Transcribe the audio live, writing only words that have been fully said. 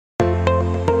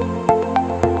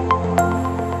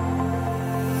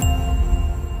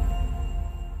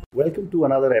welcome to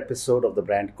another episode of the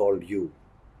brand called You.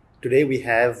 Today we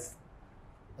have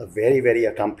a very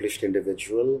accomplished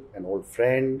individual, an old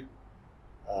friend,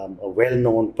 a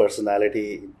well-known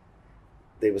personality,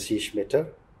 Debasish Mitter.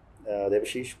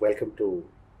 Debasish, welcome to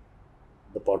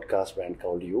the podcast brand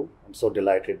called You. I'm so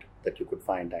delighted that you could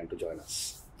find time to join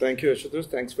us. Thank you, Ashutosh.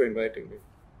 Thanks for inviting me.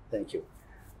 Thank you.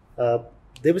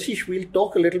 Debasish, we'll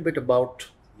talk a little bit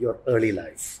about your early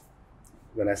life.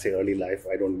 When I say early life,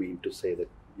 I don't mean to say that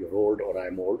you're old or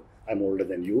I'm old. I'm older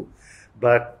than you.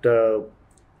 But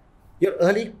your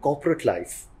early corporate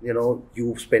life,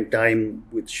 you spent time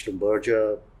with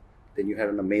Schlumberger, then you had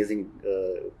an amazing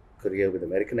career with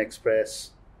American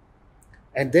Express,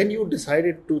 and then you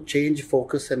decided to change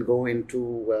focus and go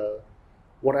into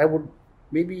what I would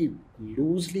maybe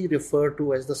loosely refer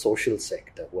to as the social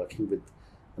sector, working with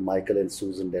the Michael and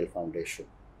Susan Dell Foundation.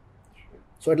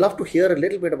 So I'd love to hear a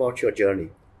little bit about your journey.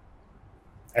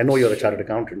 I know you're a chartered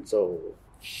accountant, so...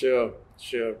 Sure.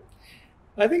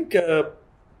 I think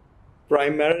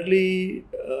primarily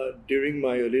during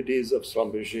my early days of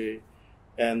Schlumberger,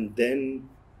 and then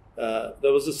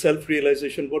there was a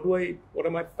self-realization, what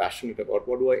am I passionate about?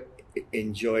 What do I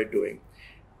enjoy doing?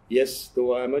 Yes,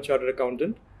 though I'm a chartered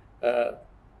accountant,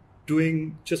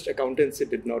 doing just accountancy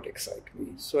did not excite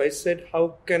me. So I said,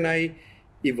 how can I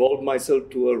evolve myself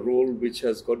to a role which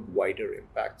has got wider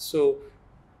impact? So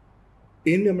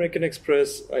in American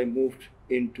Express, I moved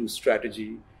into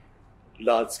strategy,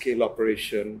 large-scale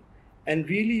operation, and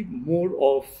really more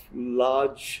of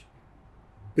large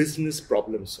business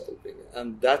problem solving.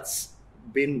 And that's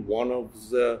been one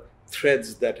of the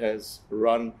threads that has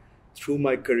run through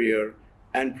my career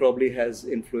and probably has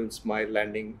influenced my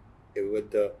landing with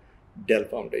the Dell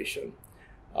Foundation.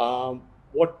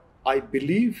 What I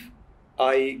believe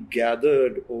I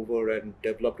gathered over and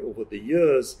developed over the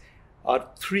years are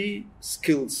three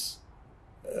skills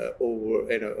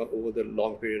over the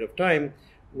long period of time.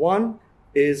 One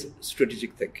is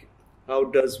strategic thinking. How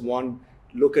does one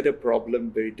look at a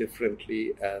problem very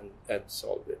differently and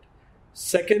solve it?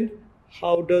 Second,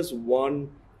 how does one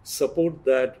support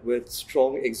that with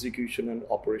strong execution and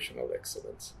operational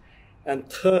excellence? And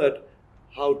third,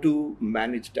 how to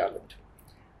manage talent.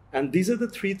 And these are the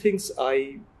three things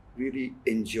I really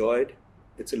enjoyed.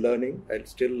 It's a learning, I'll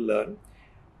still learn.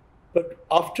 But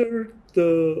after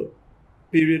the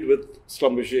period with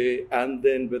Schlumberger and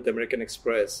then with American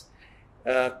Express,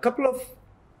 a couple of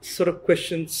sort of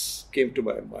questions came to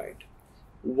my mind.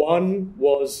 One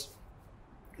was,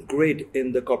 great,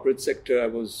 in the corporate sector I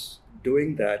was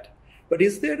doing that, but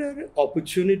is there an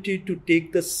opportunity to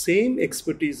take the same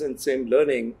expertise and same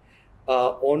learning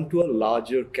onto a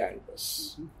larger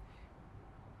canvas? Mm-hmm.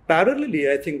 Parallelly,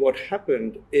 I think what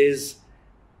happened is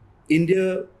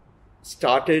India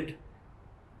started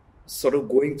sort of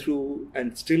going through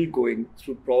and still going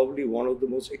through probably one of the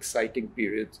most exciting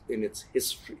periods in its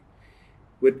history.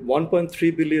 With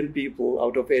 1.3 billion people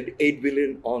out of 8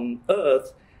 billion on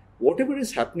Earth, whatever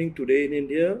is happening today in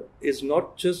India is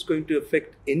not just going to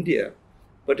affect India,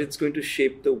 but it's going to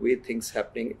shape the way things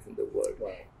happening in the world.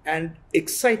 Wow. And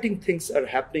exciting things are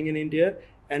happening in India.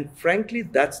 And frankly,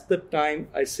 that's the time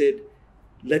I said,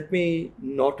 let me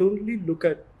not only look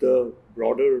at the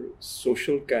broader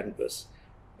social canvas,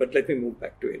 but let me move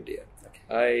back to India. Okay.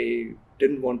 I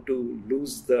didn't want to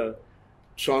lose the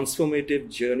transformative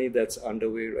journey that's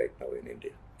underway right now in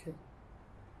India. Okay.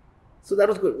 So that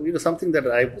was good. Something that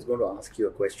I was going to ask you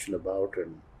a question about,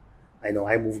 and I know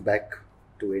I moved back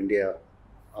to India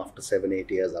after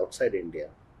 7-8 years outside India.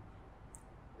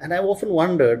 And I've often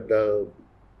wondered,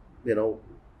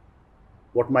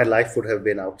 what my life would have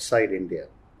been outside India.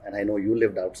 And I know you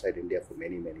lived outside India for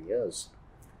many years.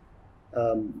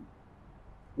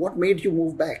 What made you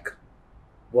move back?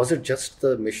 Was it just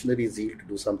the missionary zeal to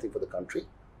do something for the country?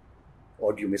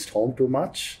 Or you missed home too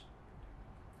much?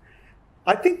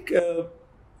 I think,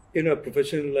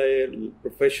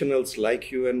 professionals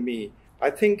like you and me, I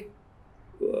think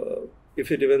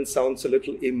if it even sounds a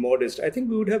little immodest, I think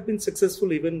we would have been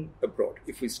successful even abroad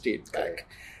if we stayed back.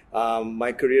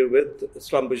 My career with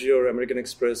Schlumberger or American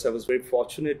Express, I was very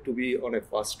fortunate to be on a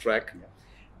fast track. Yeah.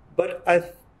 But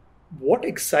what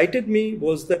excited me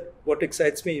was that what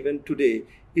excites me even today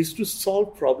is to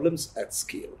solve problems at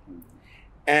scale. Mm-hmm.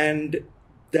 And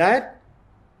that,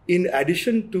 in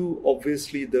addition to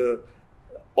obviously the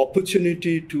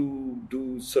opportunity to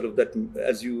do sort of that,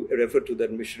 as you refer to,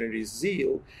 that missionary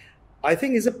zeal, I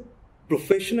think is a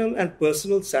professional and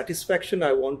personal satisfaction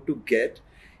I want to get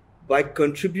by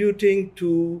contributing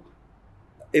to,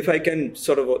 if I can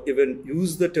sort of even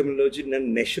use the terminology,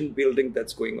 nation building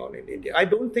that's going on in India. I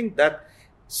don't think that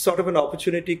sort of an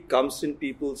opportunity comes in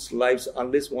people's lives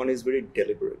unless one is very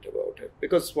deliberate about it.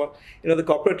 Because the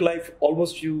corporate life,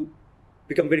 almost you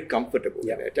become very comfortable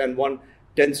in it, and one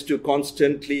tends to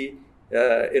constantly,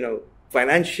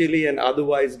 financially and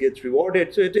otherwise gets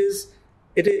rewarded. So it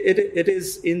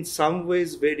is in some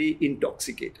ways very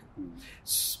intoxicating.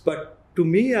 But to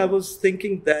me, I was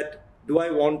thinking that, do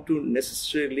I want to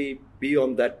necessarily be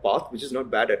on that path, which is not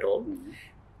bad at all,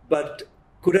 but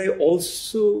could I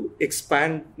also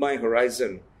expand my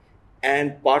horizon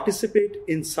and participate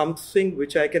in something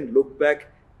which I can look back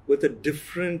with a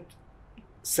different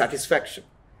satisfaction?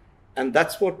 And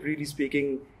that's what, really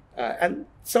speaking, and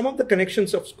some of the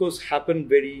connections, of course, happen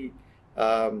very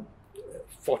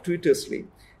fortuitously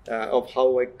of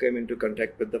how I came into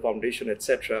contact with the foundation,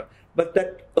 etc. But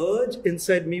that urge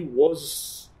inside me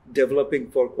was developing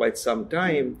for quite some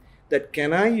time, that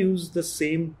can I use the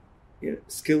same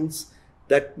skills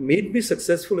that made me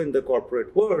successful in the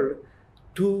corporate world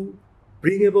to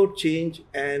bring about change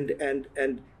and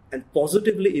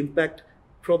positively impact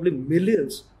probably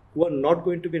millions who are not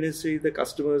going to be necessarily the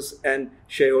customers and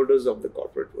shareholders of the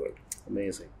corporate world.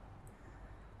 Amazing.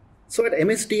 So at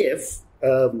MSDF,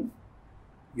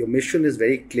 your mission is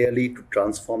very clearly to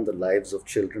transform the lives of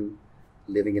children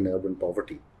living in urban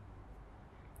poverty.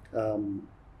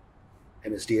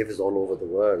 MSDF is all over the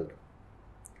world.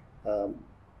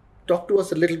 Talk to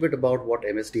us a little bit about what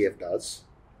MSDF does,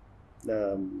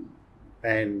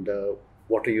 and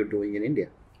what are you doing in India?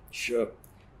 Sure.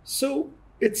 So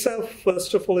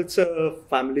first of all, it's a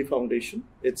family foundation.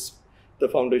 It's the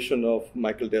foundation of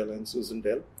Michael Dell and Susan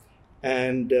Dell.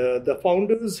 And the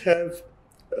founders have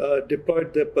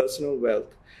deployed their personal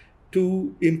wealth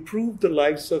to improve the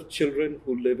lives of children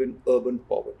who live in urban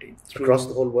poverty. Across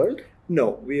the whole world?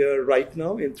 No, we are right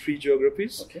now in 3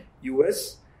 geographies. Okay.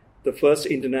 US, the first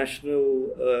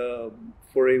international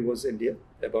foray was India,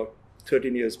 about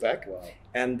 13 years back. Wow.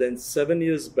 And then 7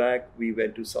 years back, we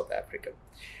went to South Africa.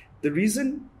 The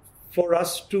reason for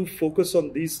us to focus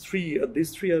on these three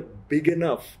are big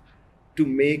enough to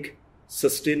make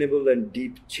sustainable and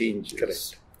deep changes.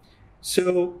 Correct.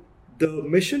 So the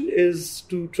mission is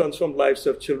to transform lives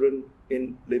of children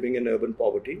living in urban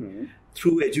poverty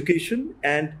through education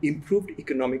and improved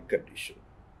economic condition.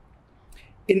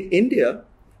 In India,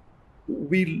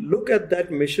 we look at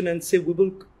that mission and say we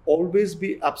will always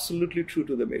be absolutely true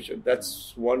to the mission.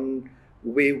 That's one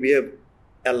way we have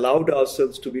allowed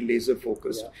ourselves to be laser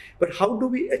focused. Yeah. But how do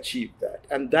we achieve that?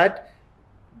 And that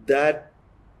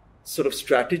sort of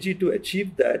strategy to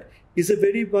achieve that is a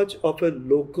very much of a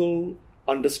local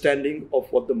understanding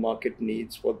of what the market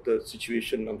needs, what the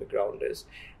situation on the ground is.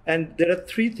 And there are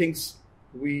 3 things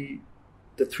the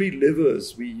 3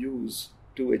 levers we use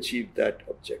to achieve that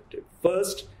objective.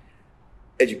 First,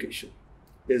 education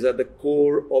is at the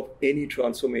core of any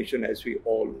transformation, as we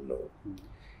all know.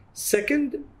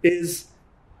 Second is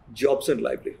jobs and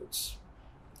livelihoods.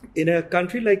 In a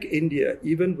country like India,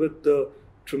 even with the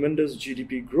tremendous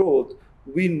GDP growth,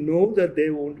 we know that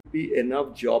there won't be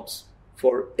enough jobs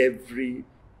for every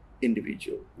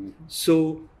individual.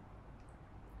 So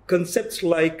concepts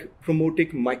like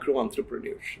promoting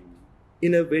micro-entrepreneurship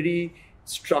in a very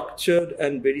structured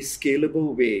and very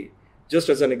scalable way, just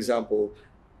as an example,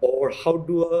 or how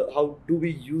do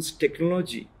we use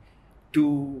technology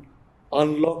to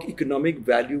unlock economic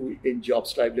value in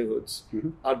jobs, livelihoods,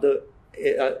 are the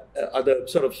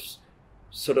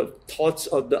sort of thoughts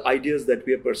or the ideas that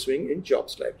we are pursuing in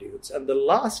jobs, livelihoods. And the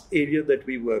last area that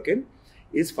we work in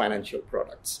is financial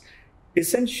products.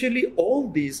 Essentially, all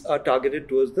these are targeted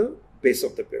towards the base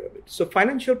of the pyramid. So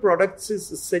financial products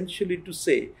is essentially to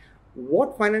say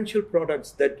what financial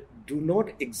products that do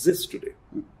not exist today,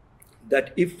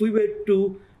 that if we were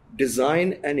to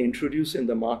design and introduce in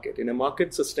the market, in a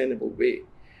market sustainable way,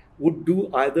 would do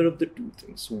either of the 2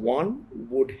 things. One,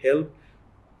 would help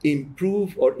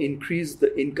improve or increase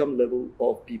the income level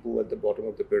of people at the bottom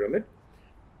of the pyramid.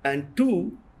 And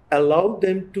 2, allow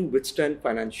them to withstand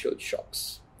financial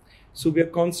shocks. So we are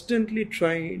constantly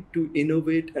trying to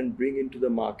innovate and bring into the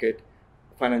market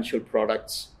financial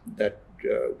products that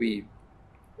we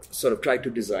sort of try to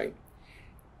design.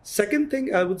 Second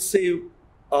thing I would say,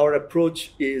 our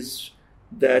approach is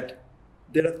that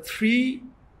there are 3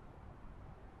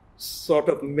 sort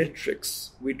of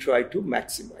metrics we try to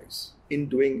maximize in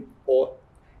doing or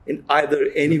in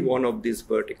either any one of these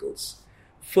verticals.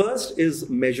 First is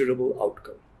measurable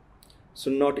outcome. So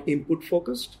not input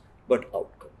focused, but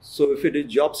outcome. So if it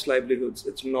is jobs, livelihoods,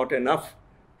 it's not enough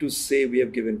to say we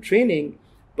have given training,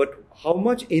 but how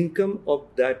much income of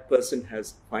that person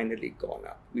has finally gone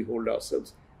up. We hold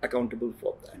ourselves accountable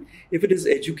for that. If it is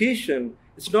education,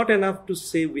 it's not enough to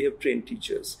say we have trained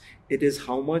teachers. It is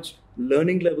how much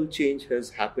learning level change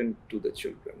has happened to the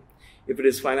children. If it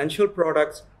is financial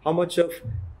products, how much of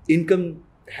income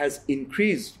has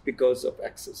increased because of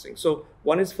accessing. So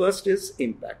first is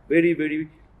impact, very, very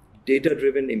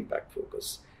data-driven impact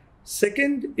focus.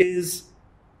 Second is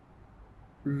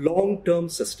long-term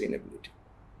sustainability.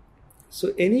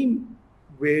 So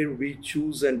anywhere we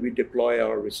choose and we deploy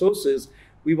our resources,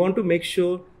 we want to make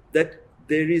sure that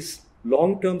there is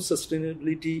long-term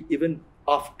sustainability even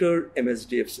after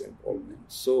MSDF's involvement.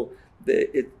 So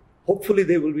hopefully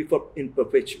they will be in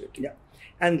perpetuity. Yeah.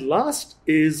 And last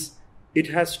is it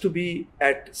has to be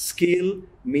at scale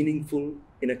meaningful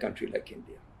in a country like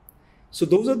India. So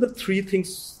those are the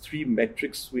three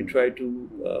metrics we try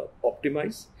to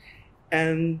optimize.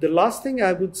 And the last thing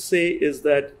I would say is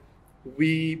that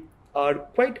we are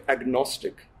quite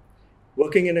agnostic.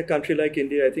 Working in a country like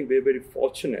India, I think we're very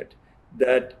fortunate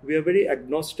that we are very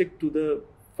agnostic to the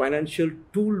financial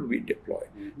tool we deploy.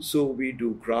 Mm-hmm. So we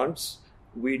do grants,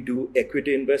 we do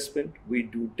equity investment, we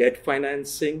do debt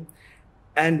financing,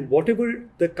 and whatever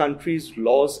the country's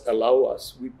laws allow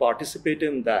us, we participate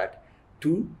in that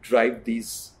to drive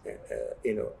these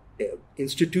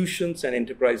institutions and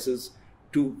enterprises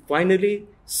to finally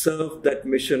serve that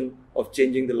mission of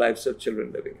changing the lives of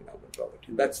children living in urban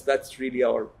poverty. That's really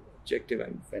our objective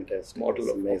and fantastic model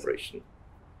of operation.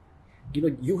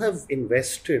 You have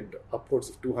invested upwards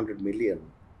of 200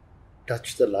 million,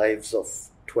 touched the lives of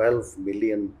 12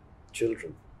 million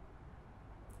children,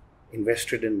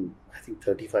 invested in, I think,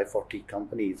 35, 40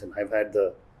 companies. And I've had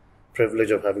the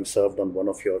privilege of having served on one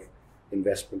of your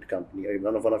investment company, or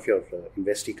one of your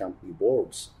investee company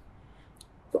boards.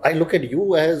 So I look at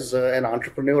you as an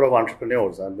entrepreneur of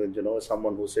entrepreneurs. I mean,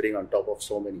 someone who's sitting on top of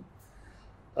so many.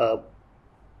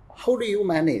 How do you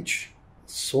manage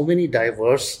so many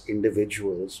diverse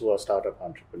individuals who are startup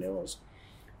entrepreneurs,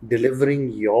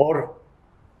 delivering your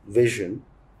vision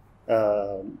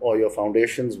or your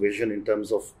foundation's vision in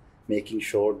terms of making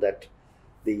sure that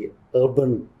the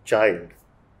urban child,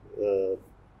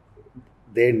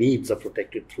 their needs are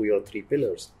protected through your three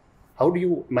pillars? How do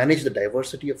you manage the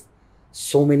diversity of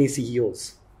so many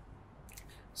CEOs?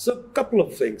 So a couple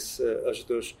of things,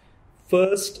 Ashutosh.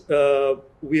 First,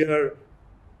 we are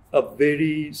a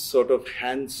very sort of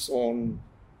hands-on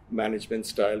management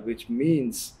style, which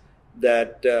means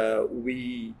that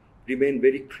we remain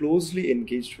very closely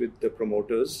engaged with the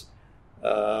promoters,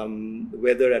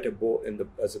 whether at a board,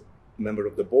 as a member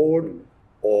of the board,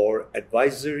 or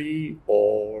advisory,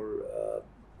 or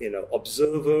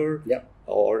observer,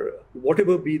 or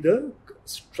whatever be the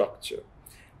structure.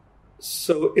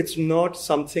 So it's not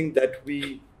something that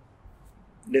we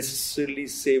necessarily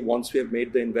say once we have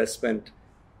made the investment,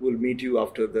 we'll meet you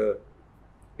after the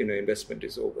investment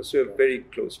is over. So we're very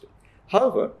close to it.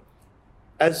 However,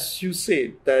 as you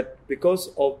say, that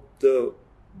because of the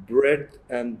breadth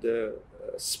and the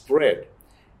spread,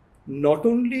 not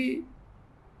only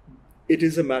it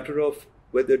is a matter of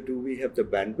whether do we have the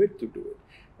bandwidth to do it,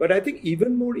 but I think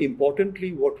even more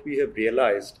importantly, what we have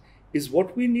realized is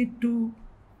what we need to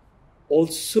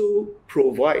also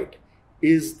provide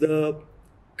is the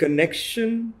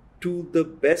connection to the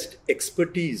best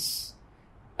expertise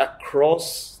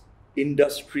across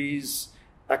industries,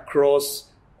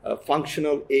 across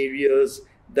functional areas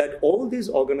that all these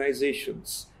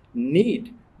organizations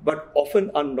need, but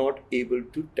often are not able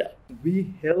to tap.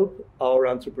 We help our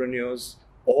entrepreneurs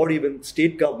or even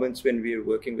state governments when we are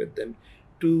working with them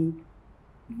to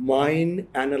mine,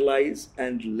 analyze,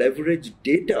 and leverage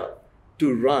data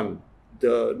to run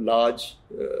the large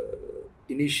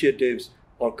initiatives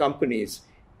or companies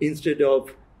instead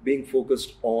of being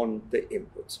focused on the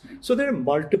inputs. So there are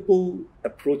multiple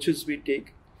approaches we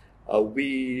take.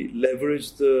 We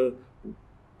leverage the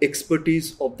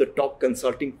expertise of the top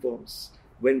consulting firms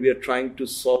when we are trying to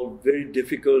solve very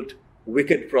difficult,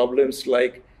 wicked problems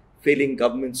like failing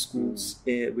government schools,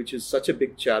 which is such a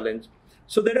big challenge.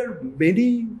 So there are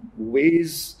many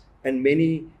ways and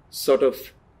many sort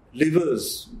of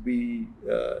levers we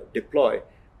deploy,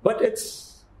 but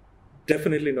it's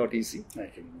definitely not easy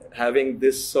having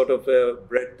this sort of a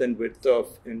breadth and width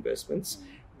of investments.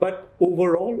 But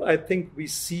overall, I think we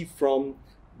see from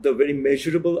the very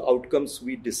measurable outcomes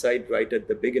we decide right at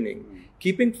the beginning,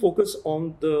 keeping focus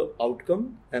on the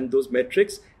outcome and those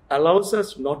metrics allows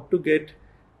us not to get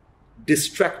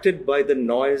distracted by the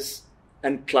noise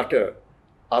and clutter,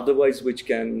 otherwise which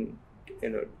can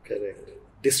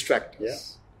distract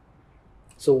us.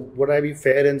 Yeah. So would I be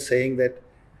fair in saying that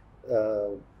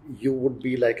you would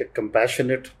be like a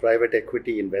compassionate private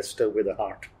equity investor with a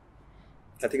heart?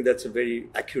 I think that's a very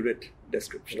accurate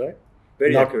description. Right?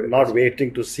 Very not, accurate. Not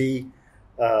waiting to see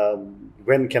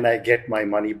when can I get my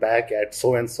money back at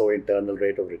so-and-so internal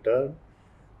rate of return,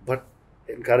 but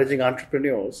encouraging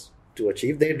entrepreneurs to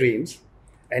achieve their dreams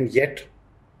and yet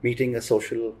meeting a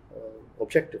social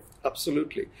objective.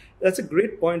 Absolutely. That's a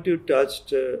great point you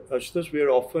touched, Ashutosh. We are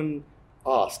often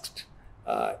asked,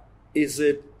 is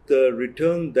it the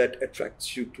return that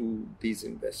attracts you to these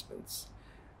investments?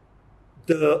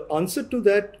 The answer to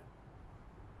that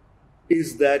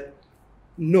is that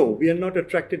no, we are not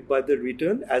attracted by the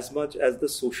return as much as the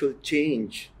social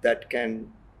change that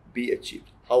can be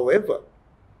achieved. However,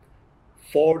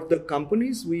 for the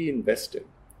companies we invest in,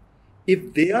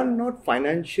 if they are not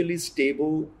financially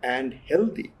stable and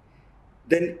healthy,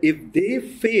 then if they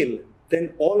fail,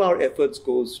 then all our efforts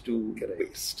goes to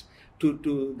waste.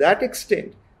 To that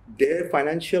extent, their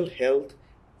financial health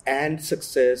and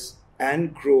success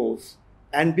and growth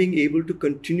and being able to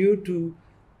continue to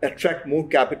attract more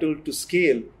capital to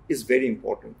scale is very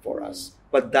important for us.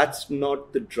 But that's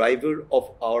not the driver of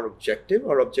our objective.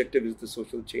 Our objective is the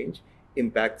social change,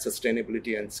 impact,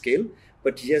 sustainability, and scale.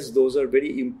 But yes, those are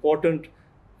very important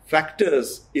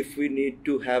factors if we need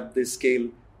to have this scale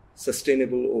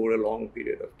sustainable over a long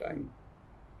period of time.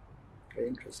 Very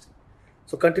interesting.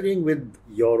 So continuing with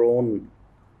your own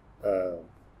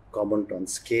comment on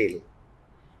scale,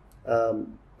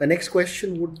 the next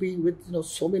question would be, with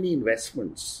so many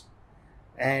investments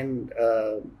and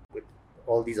with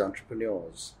all these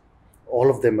entrepreneurs, all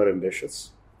of them are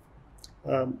ambitious.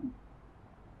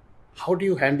 How do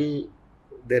you handle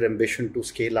their ambition to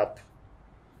scale up?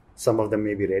 Some of them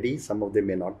may be ready, some of them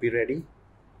may not be ready.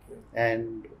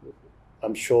 And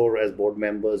I'm sure as board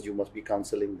members, you must be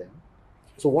counseling them.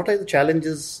 So what are the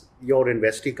challenges your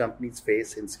investee companies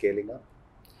face in scaling up?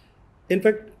 In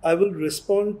fact, I will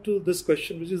respond to this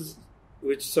question,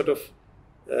 which sort of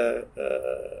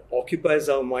occupies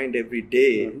our mind every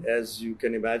day, as you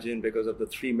can imagine, because of the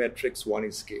three metrics. One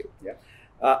is scale. Yeah.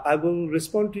 I will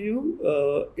respond to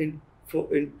you in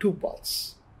two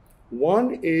parts.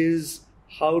 One is,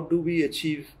 how do we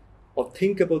achieve or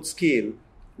think about scale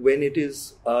when it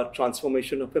is a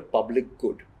transformation of a public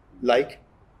good, like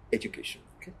education?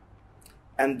 Okay.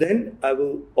 And then I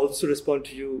will also respond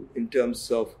to you in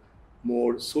terms of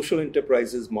more social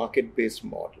enterprises, market-based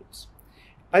models.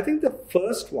 I think the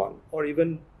first one, or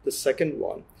even the second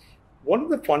one of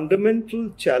the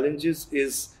fundamental challenges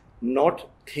is not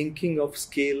thinking of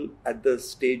scale at the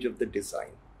stage of the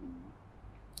design.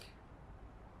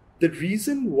 The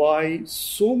reason why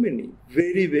so many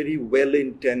very, very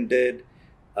well-intended,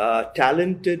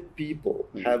 talented people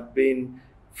have been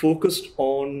focused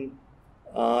on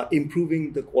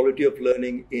improving the quality of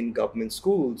learning in government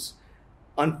schools,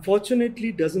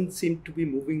 unfortunately doesn't seem to be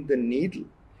moving the needle,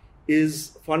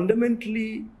 is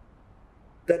fundamentally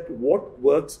that what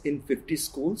works in 50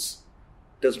 schools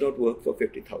does not work for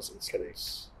 50,000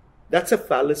 schools. That's a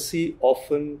fallacy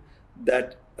often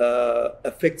that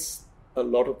affects a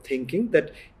lot of thinking,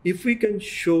 that if we can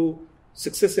show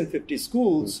success in 50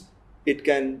 schools, it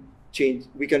can change,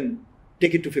 we can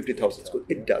take it to 50,000 schools.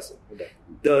 It doesn't.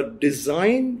 The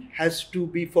design has to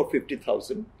be for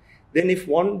 50,000. Then if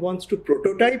one wants to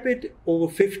prototype it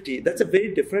over 50, that's a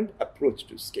very different approach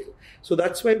to scale. So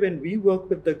that's why when we work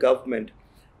with the government,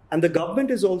 and the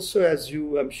government is also, as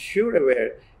you I'm sure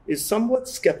aware, is somewhat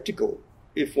skeptical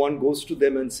if one goes to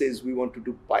them and says, we want to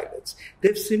do pilots.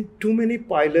 They've seen too many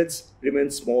pilots remain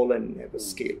small and never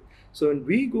scale. So when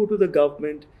we go to the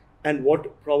government, and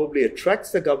what probably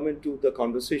attracts the government to the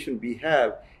conversation we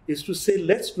have is to say,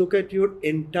 let's look at your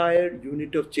entire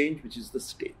unit of change, which is the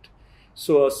state.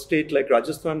 So a state like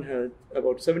Rajasthan has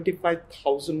about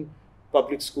 75,000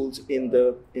 public schools in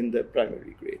the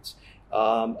primary grades.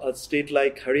 A state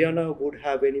like Haryana would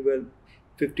have anywhere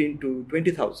 15 to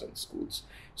 20,000 schools.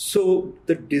 So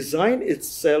the design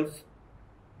itself,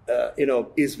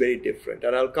 is very different,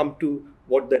 and I'll come to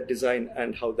what that design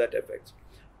and how that affects.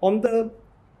 On the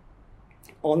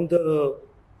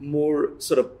more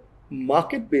sort of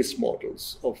market-based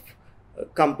models of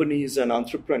companies and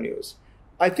entrepreneurs,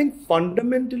 I think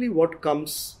fundamentally what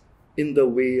comes in the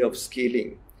way of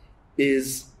scaling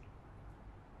is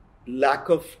lack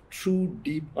of true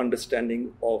deep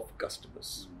understanding of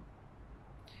customers.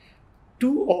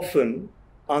 Too often,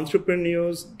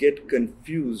 entrepreneurs get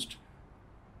confused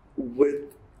with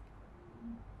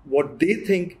what they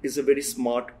think is a very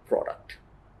smart product.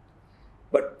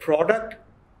 But product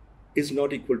is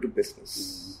not equal to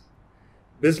business.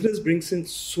 Business brings in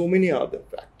so many other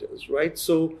factors, right?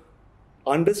 So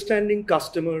understanding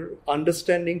customer,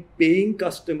 understanding paying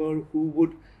customer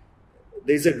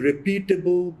there's a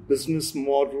repeatable business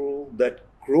model that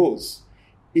grows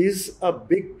is a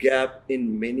big gap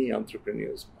in many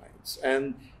entrepreneurs' minds.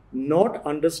 And not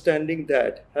understanding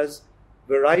that has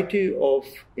variety of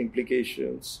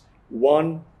implications.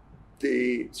 One,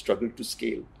 they struggle to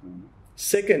scale.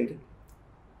 Second,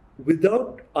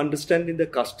 without understanding the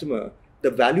customer,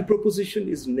 the value proposition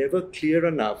is never clear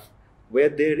enough where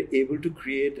they're able to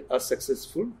create a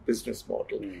successful business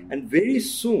model. And very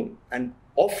soon and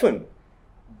often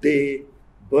they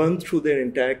burn through their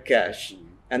entire cash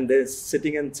and they're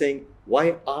sitting and saying,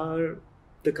 why are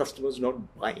the customers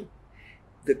not buying?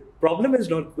 The problem is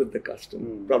not with the customer.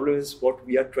 The problem is what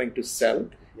we are trying to sell.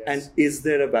 Yes. And is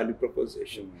there a value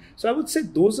proposition? So I would say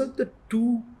those are the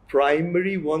two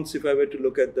primary ones if I were to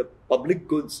look at the public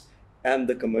goods and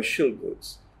the commercial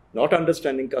goods. Not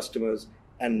understanding customers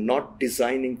and not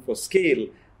designing for scale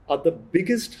are the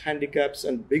biggest handicaps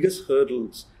and biggest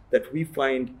hurdles that we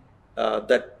find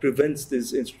that prevents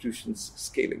these institutions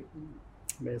scaling.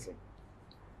 Amazing.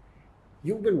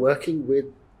 You've been working with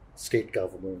state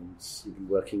governments, you've been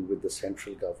working with the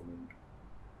central government,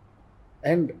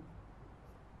 and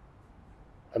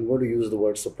I'm going to use the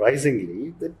word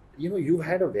surprisingly that you've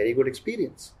had a very good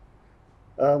experience.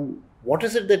 What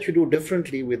is it that you do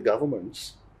differently with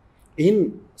governments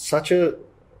in such a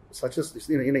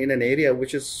in an area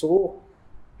which is so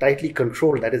tightly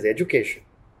controlled, that is education?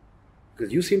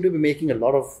 Because you seem to be making a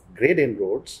lot of great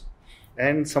inroads,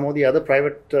 and some of the other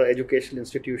private educational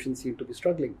institutions seem to be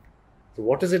struggling. So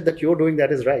what is it that you're doing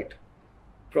that is right?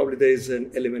 Probably there is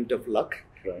an element of luck.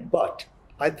 Right. But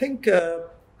I think a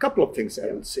couple of things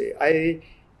I would say. I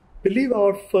believe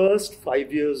our first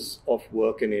 5 years of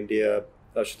work in India,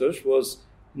 Ashutosh, was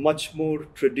much more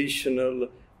traditional.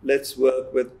 Let's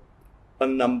work with a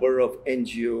number of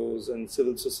NGOs and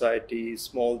civil society,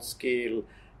 small scale,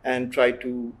 and try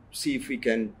to see if we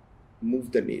can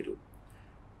move the needle.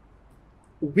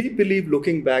 We believe,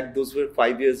 looking back, those were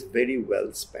 5 years very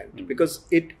well spent because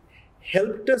it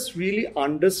helped us really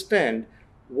understand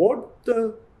what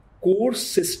the core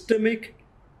systemic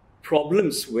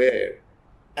problems were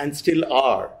and still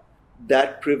are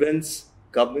that prevents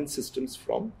government systems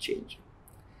from changing.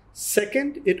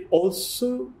 Second, it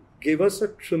also gave us a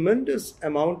tremendous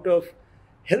amount of,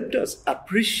 helped us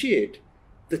appreciate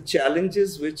the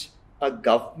challenges which a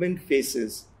government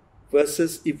faces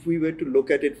versus if we were to look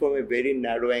at it from a very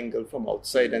narrow angle from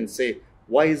outside and say,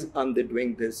 why aren't they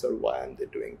doing this or why aren't they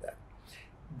doing that?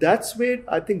 That's where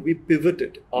I think we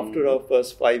pivoted after our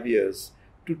first 5 years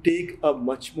to take a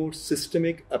much more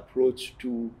systemic approach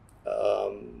to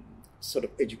sort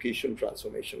of education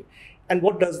transformation. And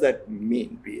what does that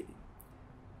mean, really?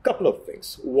 Couple of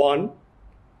things. One,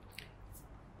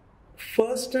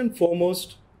 first and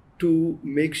foremost, to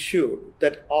make sure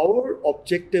that our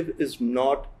objective is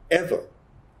not ever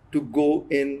to go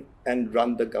in and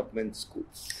run the government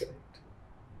schools. Correct.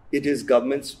 It is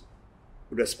government's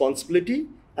responsibility,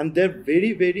 and they're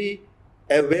very, very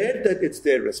aware that it's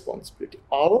their responsibility.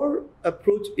 Our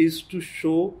approach is to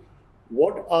show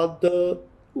what are the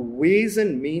ways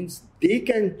and means they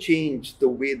can change the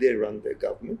way they run their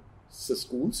government,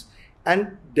 schools,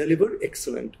 and deliver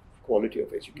excellent quality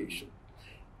of education.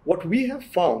 What we have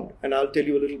found, and I'll tell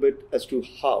you a little bit as to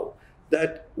how,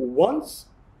 that once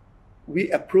we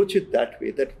approach it that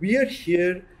way, that we are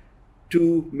here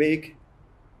to make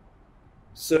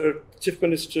Sir Chief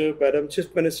Minister, Madam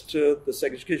Chief Minister, the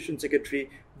Education Secretary,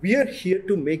 we are here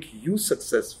to make you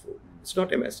successful. It's not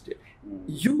MSD.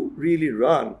 You really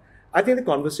run. I think the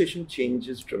conversation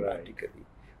changes dramatically.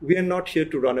 We are not here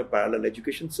to run a parallel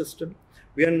education system.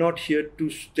 We are not here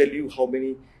to tell you how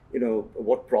many,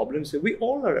 what problems. We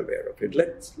all are aware of it.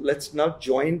 Let's now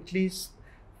jointly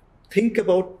think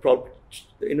about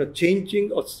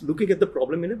changing or looking at the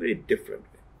problem in a very different way.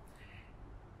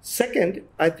 Second,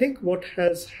 I think what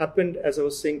has happened, as I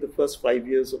was saying, the first 5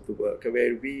 years of the work,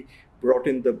 where we brought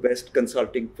in the best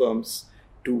consulting firms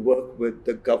to work with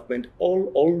the government,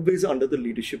 always under the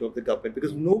leadership of the government,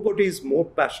 because nobody is more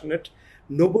passionate,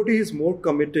 nobody is more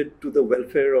committed to the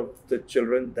welfare of the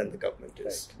children than the government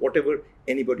is. Right. Whatever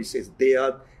anybody says, they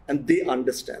are, and they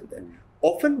understand that.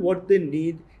 Often what they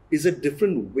need is a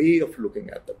different way of looking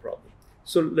at the problem.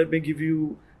 So let me give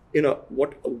you,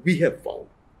 what we have found.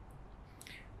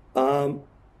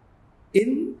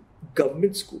 In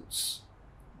government schools,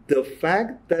 the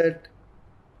fact that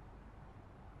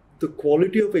the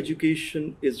quality of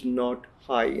education is not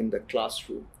high in the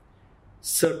classroom,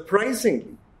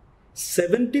 surprisingly,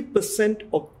 70%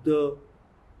 of the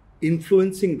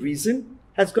influencing reason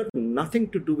has got nothing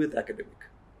to do with academic.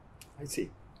 I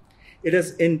see. It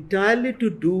has entirely to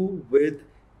do with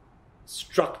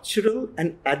structural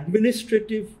and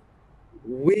administrative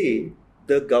way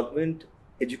the government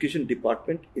education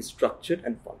department is structured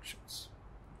and functions.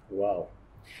 Wow.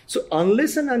 So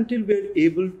unless and until we're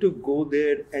able to go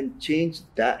there and change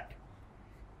that,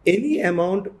 any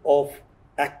amount of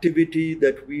activity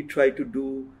that we try to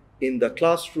do in the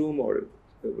classroom or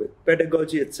with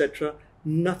pedagogy, etc.,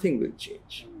 nothing will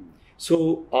change.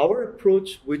 So our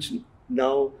approach, which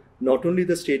now not only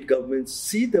the state governments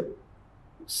see the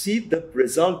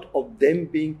result of them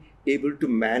being able to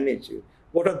manage it.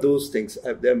 What are those things?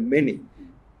 There are many.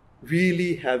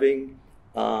 Really having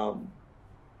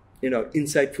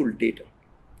insightful data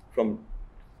from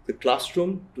the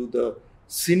classroom to the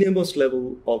senior-most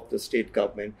level of the state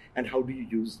government, and how do you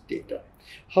use data?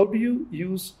 How do you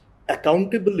use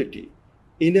accountability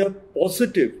in a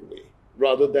positive way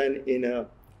rather than in a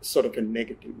sort of a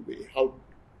negative way? How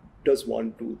does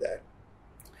one do that?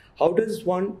 How does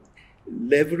one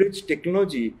leverage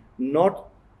technology not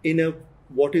in a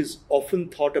what is often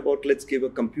thought about, let's give a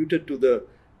computer to the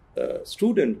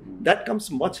student? That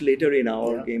comes much later in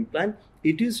our game plan.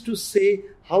 It is to say,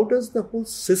 how does the whole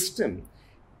system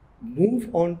move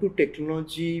on to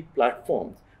technology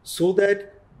platforms so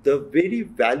that the very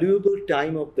valuable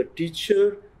time of the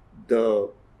teacher, the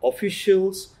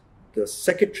officials, the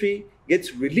secretary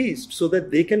gets released so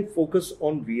that they can focus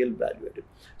on real value added.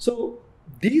 So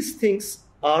these things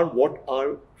are what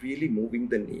are really moving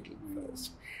the needle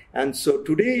first. And so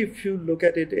today, if you look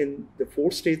at it in the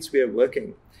 4 states we are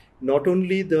working, not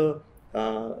only the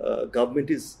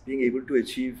government is being able to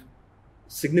achieve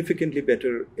significantly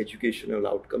better educational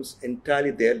outcomes,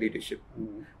 entirely their leadership.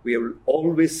 We will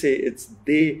always say it's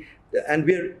they, and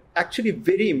we're actually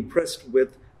very impressed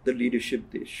with the leadership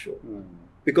they show.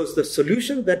 Because the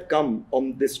solutions that come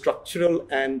on the structural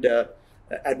and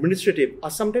administrative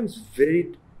are sometimes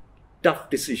very tough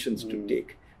decisions to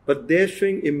take. But they're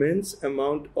showing immense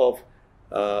amount of,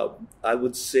 I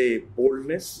would say,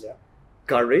 boldness,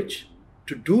 courage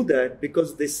to do that,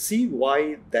 because they see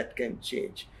why that can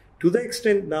change. To the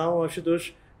extent now,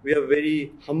 Ashutosh, we are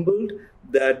very humbled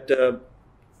that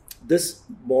this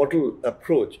model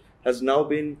approach has now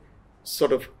been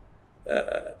sort of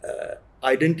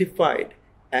identified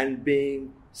and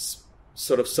being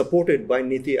sort of supported by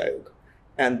Niti Aayog.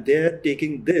 And they're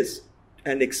taking this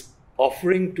and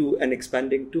offering to and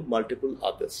expanding to multiple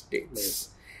other states.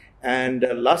 And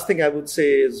last thing I would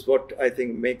say is what I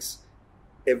think makes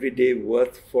every day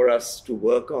worth for us to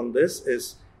work on this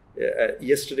is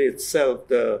yesterday itself,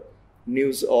 the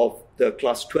news of the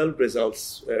class 12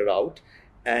 results were out,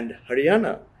 and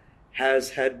Haryana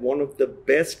has had one of the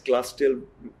best class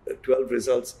 12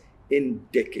 results in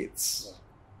decades.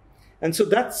 And so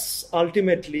that's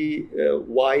ultimately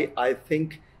why I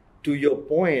think, to your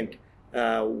point,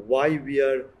 why we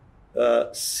are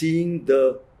seeing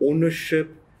the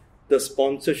ownership, the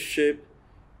sponsorship,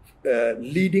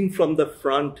 leading from the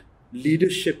front,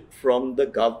 leadership from the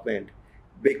government,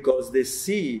 because they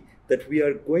see that we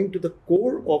are going to the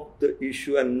core of the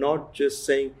issue and not just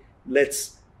saying,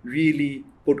 let's really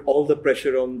put all the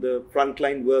pressure on the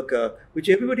frontline worker, which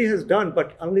everybody has done.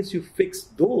 But unless you fix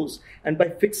those, and by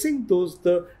fixing those,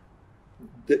 the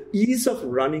ease of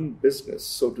running business,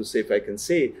 so to say, if I can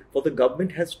say, for the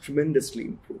government has tremendously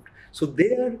improved. So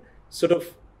they are sort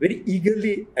of very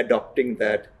eagerly adopting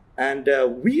that. And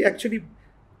we actually,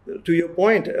 to your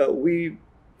point, we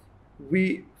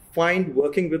find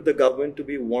working with the government to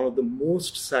be one of the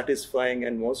most satisfying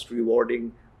and most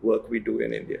rewarding work we do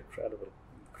in India. Incredible.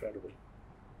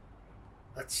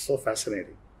 That's so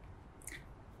fascinating.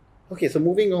 Okay, so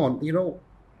moving on,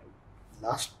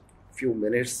 last few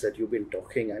minutes that you've been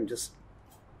talking, I'm just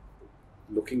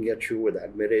looking at you with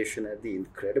admiration at the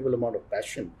incredible amount of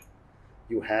passion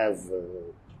you have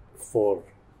for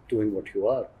doing what you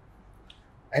are.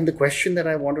 And the question that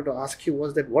I wanted to ask you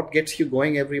was that what gets you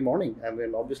going every morning? I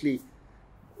mean, obviously,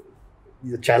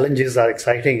 the challenges are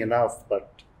exciting enough,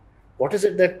 but what is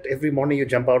it that every morning you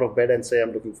jump out of bed and say,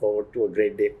 I'm looking forward to a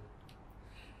great day?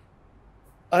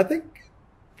 I think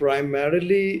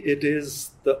primarily it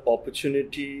is the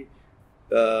opportunity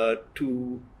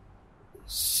to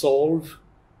solve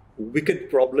wicked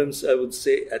problems, I would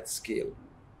say, at scale.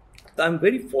 I'm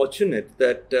very fortunate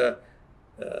that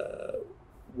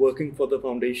working for the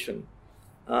foundation,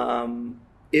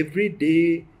 every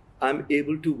day I'm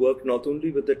able to work not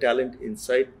only with the talent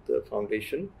inside the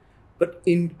foundation, but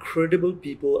incredible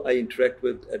people I interact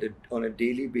with on a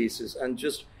daily basis. And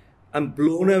just, I'm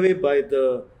blown away by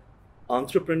the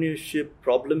entrepreneurship,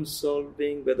 problem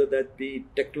solving, whether that be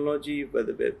technology,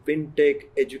 whether it be fintech,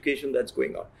 education that's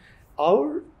going on.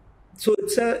 So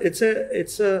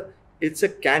it's a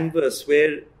canvas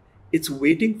where it's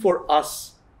waiting for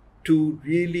us to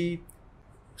really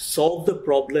solve the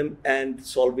problem and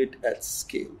solve it at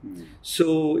scale.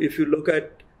 So if you look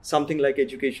at something like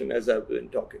education, as I've been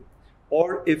talking,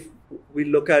 or if we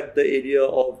look at the area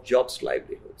of jobs,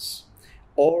 livelihoods,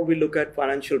 or we look at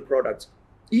financial products,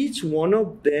 each one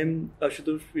of them,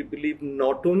 Ashutosh, we believe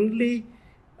not only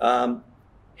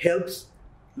helps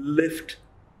lift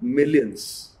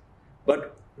millions,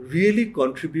 but really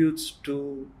contributes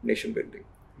to nation building.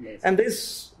 Yes. And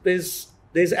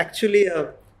there's actually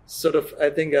a sort of, I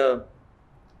think, a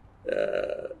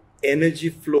energy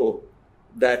flow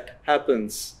that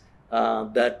happens,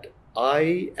 that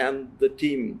I and the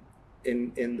team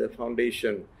in the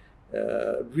foundation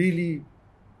really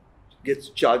gets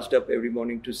charged up every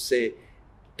morning to say,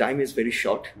 time is very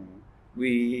short.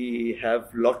 We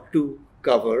have a lot to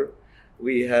cover.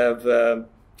 We have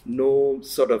no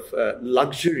sort of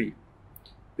luxury,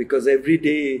 because every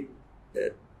day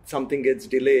something gets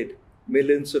delayed.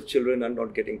 Millions of children are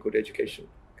not getting good education.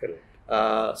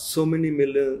 Correct. So many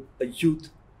million youth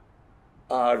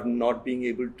are not being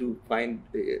able to find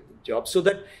a job. So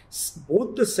that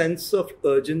both the sense of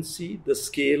urgency, the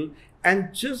scale,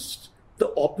 and just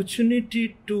the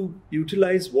opportunity to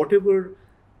utilize whatever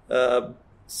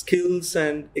skills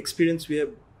and experience we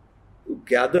have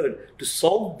gathered to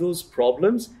solve those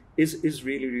problems is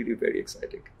really, really very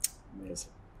exciting.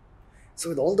 Amazing. So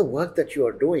with all the work that you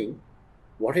are doing,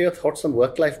 what are your thoughts on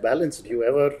work-life balance? Do you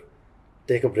ever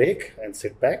take a break and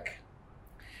sit back?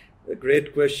 A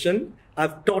great question.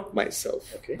 I've taught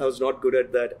myself. Okay. I was not good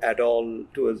at that at all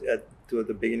towards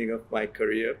the beginning of my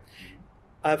career.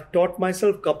 I've taught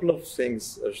myself a couple of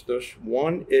things, Ashutosh.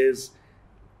 One is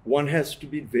one has to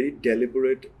be very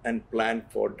deliberate and plan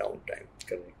for downtime.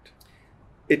 Correct.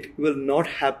 It will not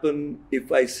happen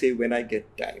if I say when I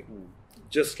get time.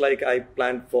 Just like I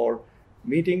plan for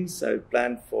meetings, I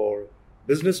plan for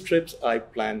business trips, I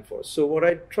plan for. So what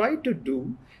I try to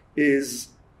do is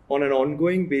on an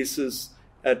ongoing basis,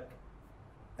 at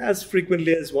as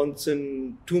frequently as once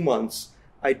in 2 months,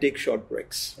 I take short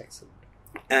breaks. Excellent.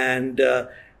 And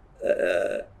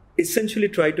essentially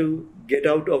try to get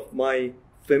out of my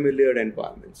familiar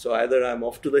environment. So either I'm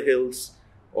off to the hills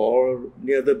or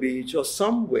near the beach or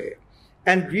somewhere,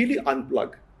 and really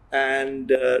unplug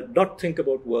and not think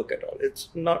about work at all.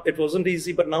 It wasn't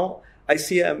easy, but now I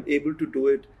see I'm able to do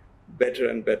it better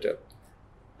and better.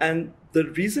 And the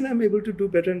reason I'm able to do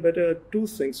better and better are two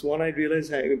things. One, I realize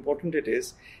how important it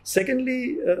is.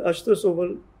 Secondly, Ashutosh,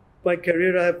 over my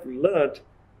career, I've learned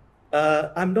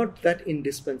I'm not that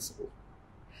indispensable.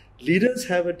 Leaders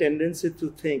have a tendency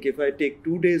to think if I take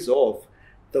 2 days off,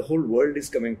 the whole world is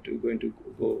going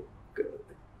to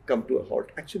come to a halt.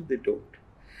 Actually, they don't.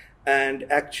 And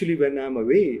actually, when I'm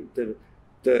away, the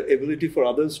ability for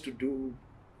others to do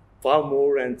far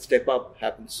more and step up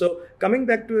happens. So coming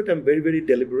back to it, I'm very, very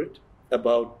deliberate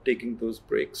about taking those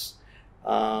breaks.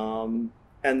 And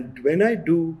when I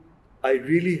do, I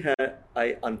really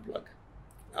I unplug.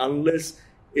 Unless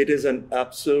it is an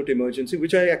absolute emergency,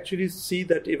 which I actually see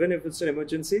that even if it's an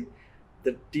emergency,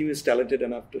 the team is talented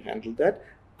enough to handle that.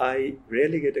 I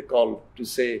rarely get a call to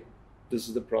say, this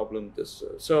is the problem.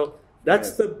 So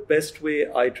that's the best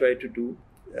way I try to do,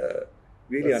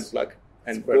 really unplug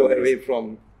and go away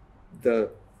from the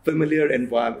familiar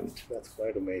environment. That's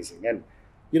quite amazing. And,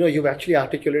 you've actually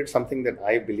articulated something that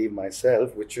I believe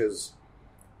myself, which is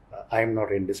I'm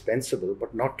not indispensable,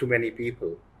 but not too many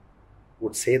people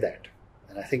would say that.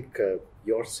 And I think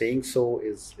your saying so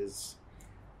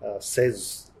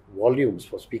says volumes,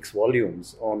 speaks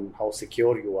volumes on how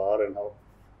secure you are and how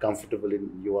comfortable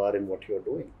you are in what you're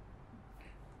doing.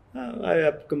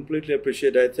 I completely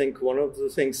appreciate it. I think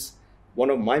one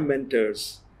of my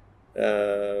mentors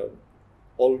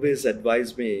always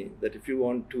advised me that if you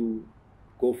want to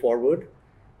go forward,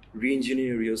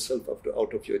 re-engineer yourself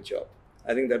out of your job.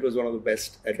 I think that was one of the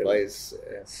best advice.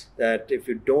 Yes. That if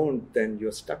you don't, then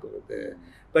you're stuck over there.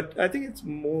 But I think it's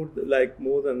more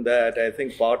than that. I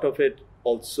think part of it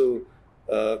also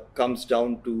comes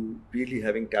down to really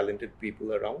having talented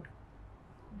people around,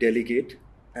 delegate,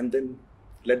 and then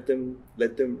let them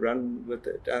run with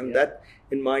it. And that,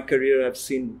 in my career, I've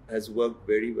seen has worked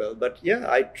very well. But yeah,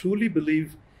 I truly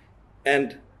believe,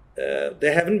 and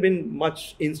there haven't been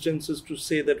much instances to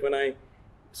say that when I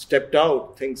stepped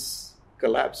out, things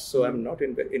collapsed. So I'm not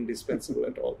indispensable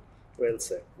at all. Well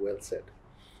said. Well said.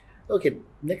 Okay,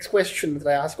 next question that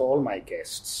I ask all my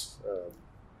guests.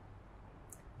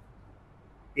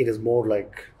 It is more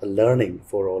like a learning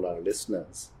for all our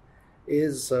listeners.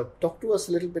 Is talk to us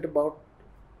a little bit about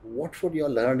what would your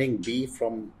learning be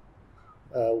from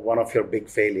one of your big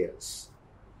failures?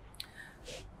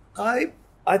 I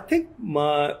think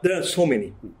there are so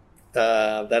many.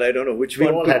 that I don't know which We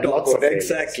one all to had talk lots of about.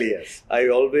 failures, Exactly. yes. I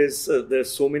always,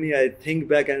 there's so many I think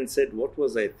back and said, what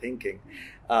was I thinking?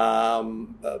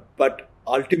 But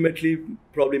ultimately,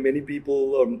 probably many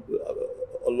people or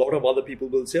a lot of other people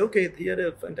will say, okay, he had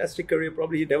a fantastic career.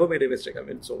 Probably he never made a mistake. I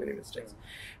made so many mistakes.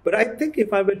 But I think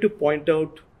if I were to point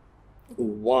out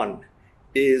one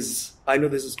is, I know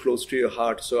this is close to your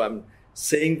heart, so I'm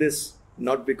saying this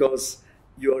not because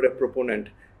you are a proponent.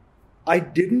 I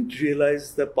didn't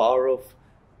realize the power of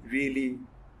really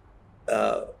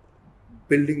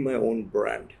building my own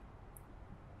brand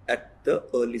at the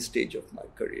early stage of my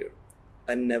career.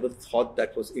 I never thought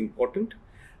that was important.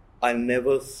 I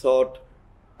never thought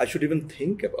I should even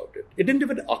think about it. It didn't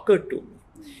even occur to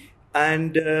me.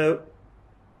 And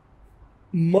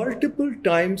multiple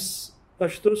times,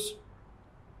 Ashutosh,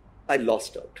 I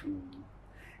lost out.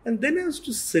 And then I was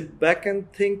to sit back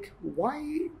and think,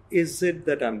 why is it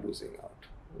that I'm losing out?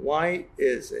 Why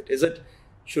is it?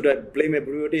 Should I blame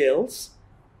everybody else?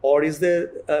 Or is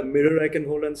there a mirror I can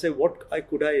hold and say, what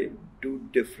could I do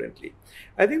differently?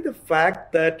 I think the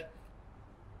fact that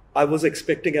I was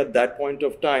expecting at that point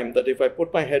of time that if I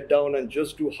put my head down and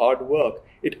just do hard work,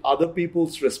 it's other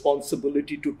people's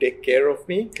responsibility to take care of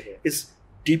me is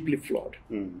deeply flawed.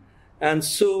 And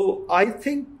so I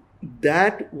think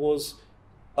that was,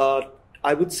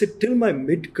 I would say till my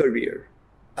mid-career,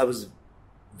 I was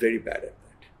very bad at that.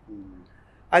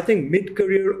 I think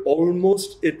mid-career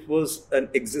almost it was an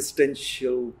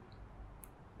existential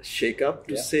shake-up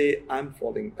to say I'm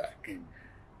falling back.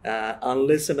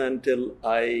 Unless and until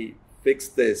I fix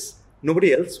this,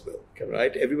 nobody else will,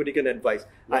 right? Everybody can advise.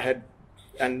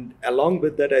 And along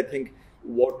with that, I think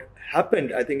what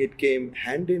happened, I think it came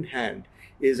hand in hand,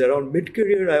 is around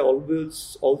mid-career, I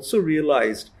always also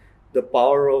realized the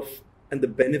power of and the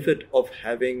benefit of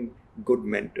having good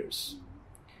mentors.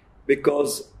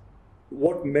 Because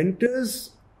what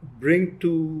mentors bring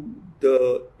to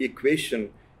the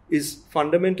equation is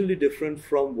fundamentally different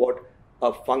from what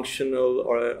a functional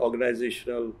or an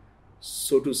organizational,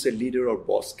 so to say, leader or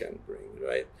boss can bring,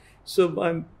 right?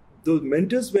 So those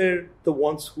mentors were the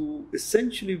ones who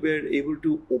essentially were able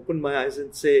to open my eyes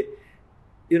and say,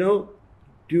 do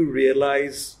you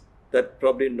realize that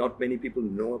probably not many people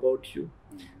know about you?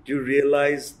 Do you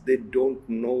realize they don't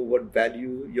know what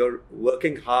value you're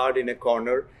working hard in a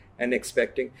corner and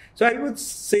expecting? So I would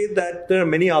say that there are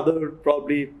many other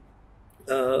probably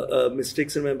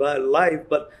mistakes in my life,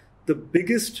 but the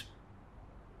biggest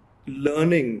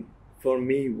learning for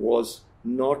me was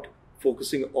not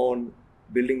focusing on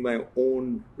building my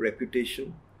own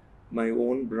reputation, my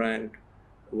own brand.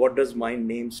 What does my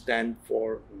name stand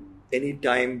for?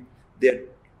 Anytime they're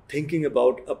thinking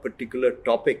about a particular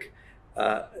topic,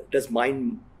 does my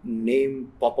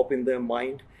name pop up in their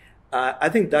mind? I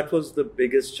think that was the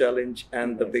biggest challenge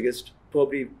and the biggest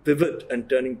probably pivot and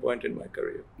turning point in my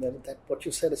career. What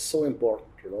you said is so important.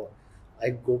 I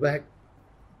go back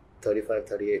 35,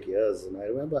 38 years, and I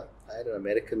remember I had an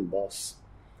American boss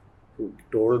who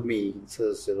told me, he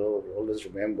says, always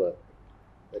remember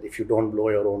that if you don't blow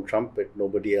your own trumpet,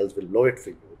 nobody else will blow it for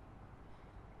you.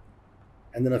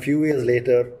 And then a few years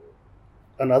later,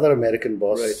 another American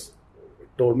boss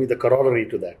told me the corollary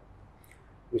to that,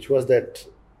 which was that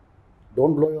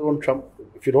don't blow your own trumpet.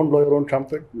 If you don't blow your own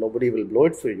trumpet, nobody will blow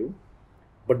it for you.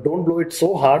 But don't blow it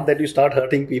so hard that you start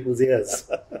hurting people's ears.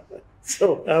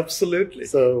 So absolutely.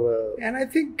 So and I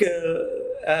think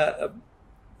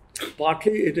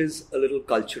partly it is a little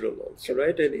cultural also,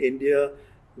 right? In India,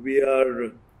 we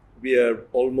are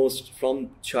almost from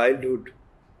childhood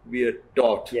we are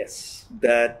taught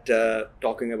that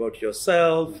talking about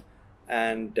yourself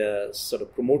and sort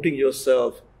of promoting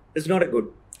yourself is not a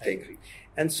good thing.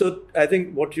 And so I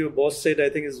think what your boss said, I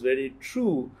think is very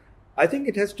true. I think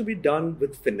it has to be done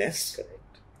with finesse.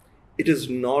 Correct. It is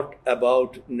not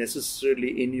about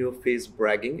necessarily in your face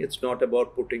bragging. It's not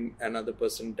about putting another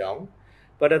person down.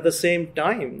 But at the same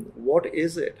time, what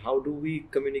is it? How do we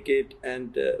communicate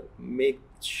and make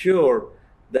sure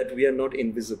that we are not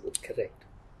invisible? Correct.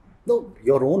 No,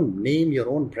 your own name, your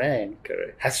own brand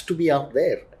has to be out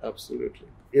there. Absolutely.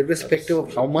 Irrespective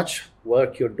of how much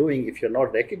work you're doing, if you're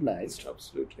not recognized.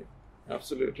 Absolutely.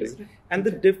 And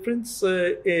the difference,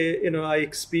 I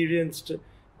experienced,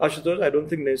 Ashutosh, I don't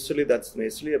think necessarily that's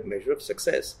necessarily a measure of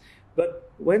success.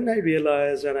 But when I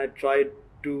realized and I tried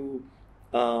to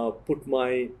put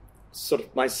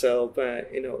myself,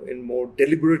 in more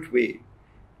deliberate way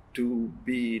to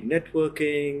be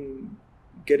networking,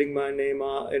 getting my name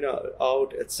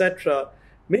out, etc.,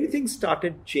 many things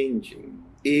started changing.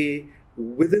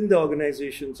 Within the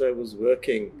organizations I was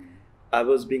working, I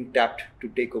was being tapped to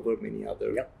take over many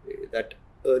other that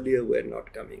earlier were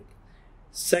not coming.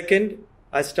 Second,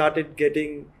 I started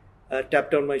getting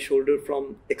tapped on my shoulder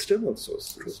from external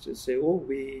sources to say, oh,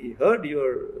 we heard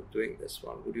you're doing this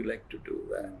one. Would you like to do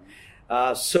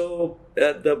that? So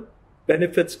the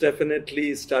benefits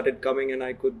definitely started coming, and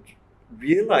I could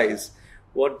realize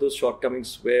what those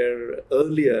shortcomings were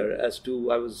earlier as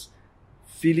to I was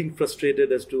feeling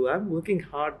frustrated as to I'm working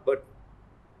hard, but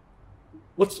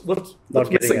what's Not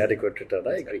getting missing? adequate return.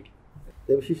 I agree.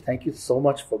 Debasish, thank you so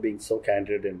much for being so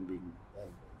candid and being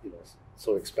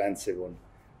so expansive on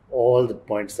all the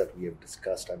points that we have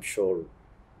discussed. I'm sure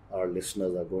our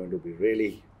listeners are going to be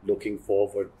really looking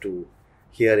forward to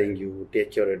hearing you,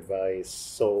 take your advice.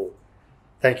 So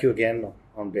thank you again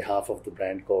on behalf of the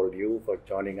brand called You for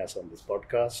joining us on this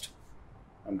podcast.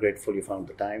 I'm grateful you found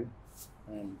the time.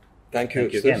 And Thank you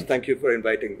again. Thank you for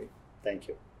inviting me. Thank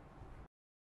you.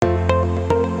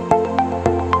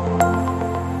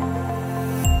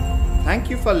 Thank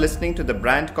you for listening to the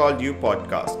Brand Called You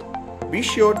podcast. Be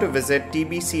sure to visit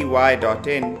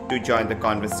tbcy.in to join the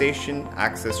conversation,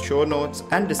 access show notes,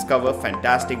 and discover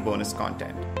fantastic bonus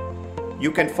content.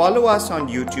 You can follow us on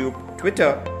YouTube,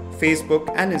 Twitter,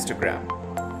 Facebook, and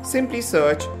Instagram. Simply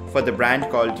search for the Brand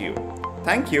Called You.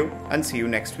 Thank you and see you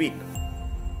next week.